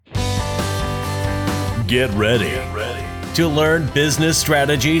Get ready to learn business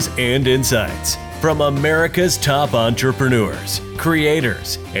strategies and insights from America's top entrepreneurs,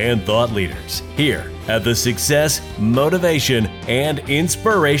 creators, and thought leaders here at the Success, Motivation, and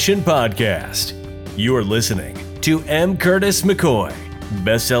Inspiration Podcast. You're listening to M. Curtis McCoy,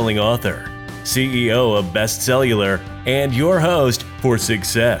 best-selling author, CEO of Best Cellular, and your host for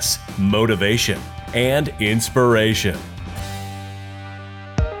Success, Motivation, and Inspiration.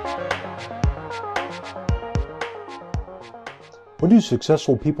 What do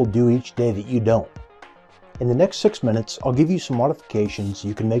successful people do each day that you don't? In the next 6 minutes, I'll give you some modifications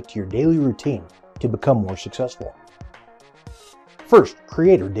you can make to your daily routine to become more successful. First,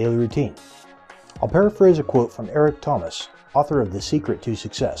 create your daily routine. I'll paraphrase a quote from Eric Thomas, author of The Secret to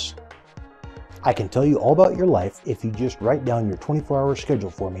Success. I can tell you all about your life if you just write down your 24-hour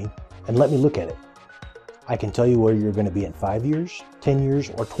schedule for me and let me look at it. I can tell you where you're going to be in 5 years, 10 years,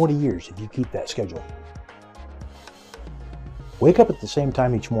 or 20 years if you keep that schedule. Wake up at the same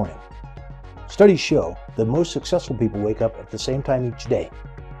time each morning. Studies show that most successful people wake up at the same time each day.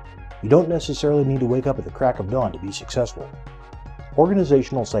 You don't necessarily need to wake up at the crack of dawn to be successful.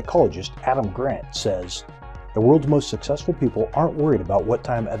 Organizational psychologist Adam Grant says, the world's most successful people aren't worried about what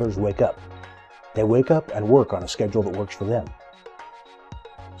time others wake up. They wake up and work on a schedule that works for them.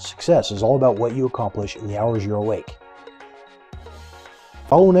 Success is all about what you accomplish in the hours you're awake.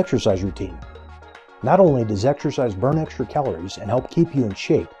 Follow an exercise routine. Not only does exercise burn extra calories and help keep you in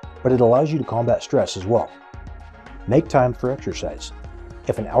shape, but it allows you to combat stress as well. Make time for exercise.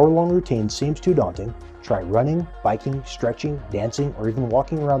 If an hour-long routine seems too daunting, try running, biking, stretching, dancing, or even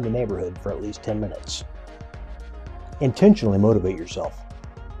walking around the neighborhood for at least 10 minutes. Intentionally motivate yourself.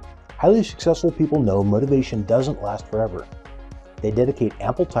 Highly successful people know motivation doesn't last forever. They dedicate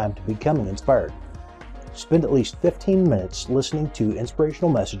ample time to becoming inspired. Spend at least 15 minutes listening to inspirational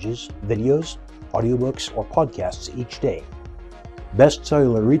messages, videos, audiobooks, or podcasts each day. Best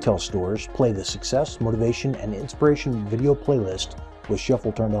Cellular retail stores play the Success, Motivation, and Inspiration video playlist with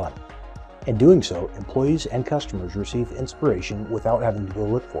shuffle turned on. In doing so, employees and customers receive inspiration without having to go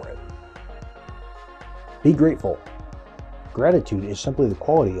look for it. Be grateful. Gratitude is simply the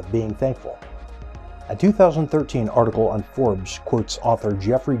quality of being thankful. A 2013 article on Forbes quotes author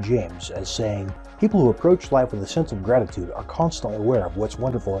Jeffrey James as saying, "People who approach life with a sense of gratitude are constantly aware of what's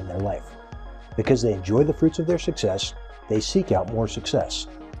wonderful in their life. Because they enjoy the fruits of their success, they seek out more success.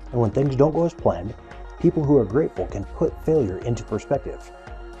 And when things don't go as planned, people who are grateful can put failure into perspective."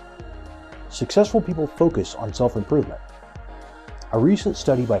 Successful people focus on self-improvement. A recent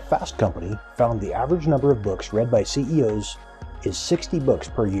study by Fast Company found the average number of books read by CEOs is 60 books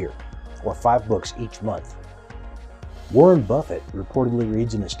per year, or 5 books each month. Warren Buffett reportedly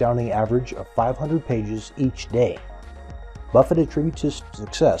reads an astounding average of 500 pages each day. Buffett attributes his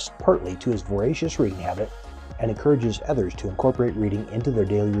success partly to his voracious reading habit and encourages others to incorporate reading into their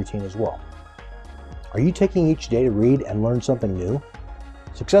daily routine as well. Are you taking each day to read and learn something new?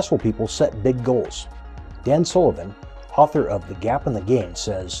 Successful people set big goals. Dan Sullivan, author of The Gap and the Gain,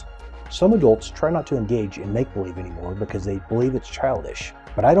 says, "Some adults try not to engage in make-believe anymore because they believe it's childish,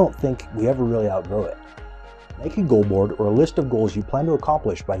 but I don't think we ever really outgrow it. Make a goal board or a list of goals you plan to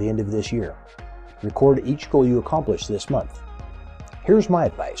accomplish by the end of this year. Record each goal you accomplish this month. Here's my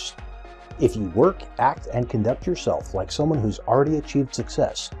advice. If you work, act, and conduct yourself like someone who's already achieved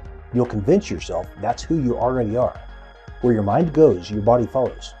success, you'll convince yourself that's who you already are. Where your mind goes, your body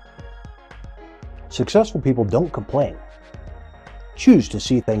follows." Successful people don't complain. Choose to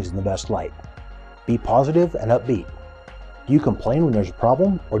see things in the best light. Be positive and upbeat. Do you complain when there's a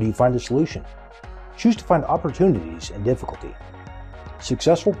problem, or do you find a solution? Choose to find opportunities in difficulty.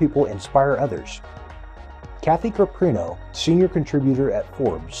 Successful people inspire others. Kathy Caprino, senior contributor at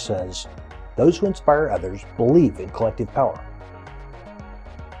Forbes, says, "Those who inspire others believe in collective power."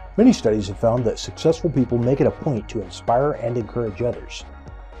 Many studies have found that successful people make it a point to inspire and encourage others.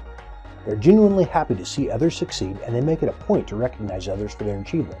 They're genuinely happy to see others succeed, and they make it a point to recognize others for their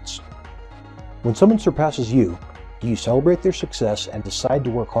achievements. When someone surpasses you, do you celebrate their success and decide to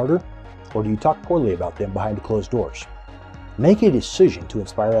work harder, or do you talk poorly about them behind closed doors? Make a decision to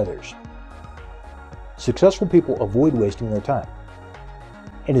inspire others. Successful people avoid wasting their time.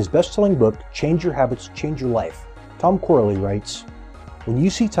 In his best-selling book, Change Your Habits, Change Your Life, Tom Corley writes, "When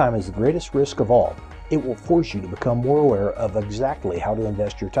you see time as the greatest risk of all, it will force you to become more aware of exactly how to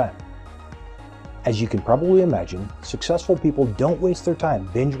invest your time." As you can probably imagine, successful people don't waste their time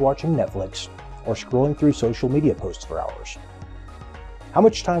binge-watching Netflix or scrolling through social media posts for hours. How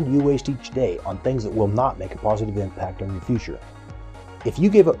much time do you waste each day on things that will not make a positive impact on your future? If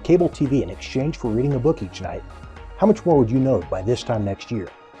you gave up cable TV in exchange for reading a book each night, how much more would you know by this time next year?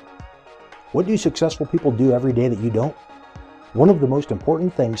 What do successful people do every day that you don't? One of the most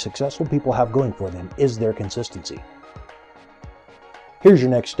important things successful people have going for them is their consistency. Here's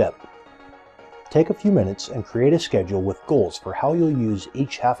your next step. Take a few minutes and create a schedule with goals for how you'll use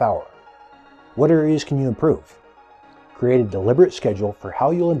each half hour. What areas can you improve? Create a deliberate schedule for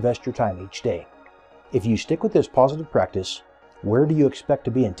how you'll invest your time each day. If you stick with this positive practice, where do you expect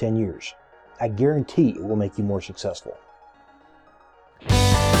to be in 10 years? I guarantee it will make you more successful.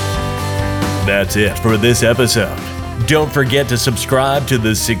 That's it for this episode. Don't forget to subscribe to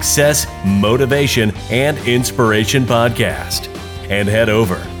the Success, Motivation, and Inspiration podcast. And head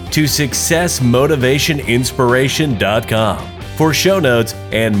over to successmotivationinspiration.com for show notes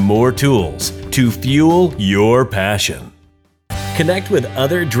and more tools to fuel your passion. Connect with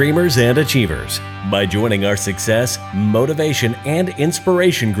other dreamers and achievers by joining our Success, Motivation, and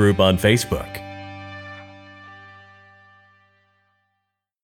Inspiration group on Facebook.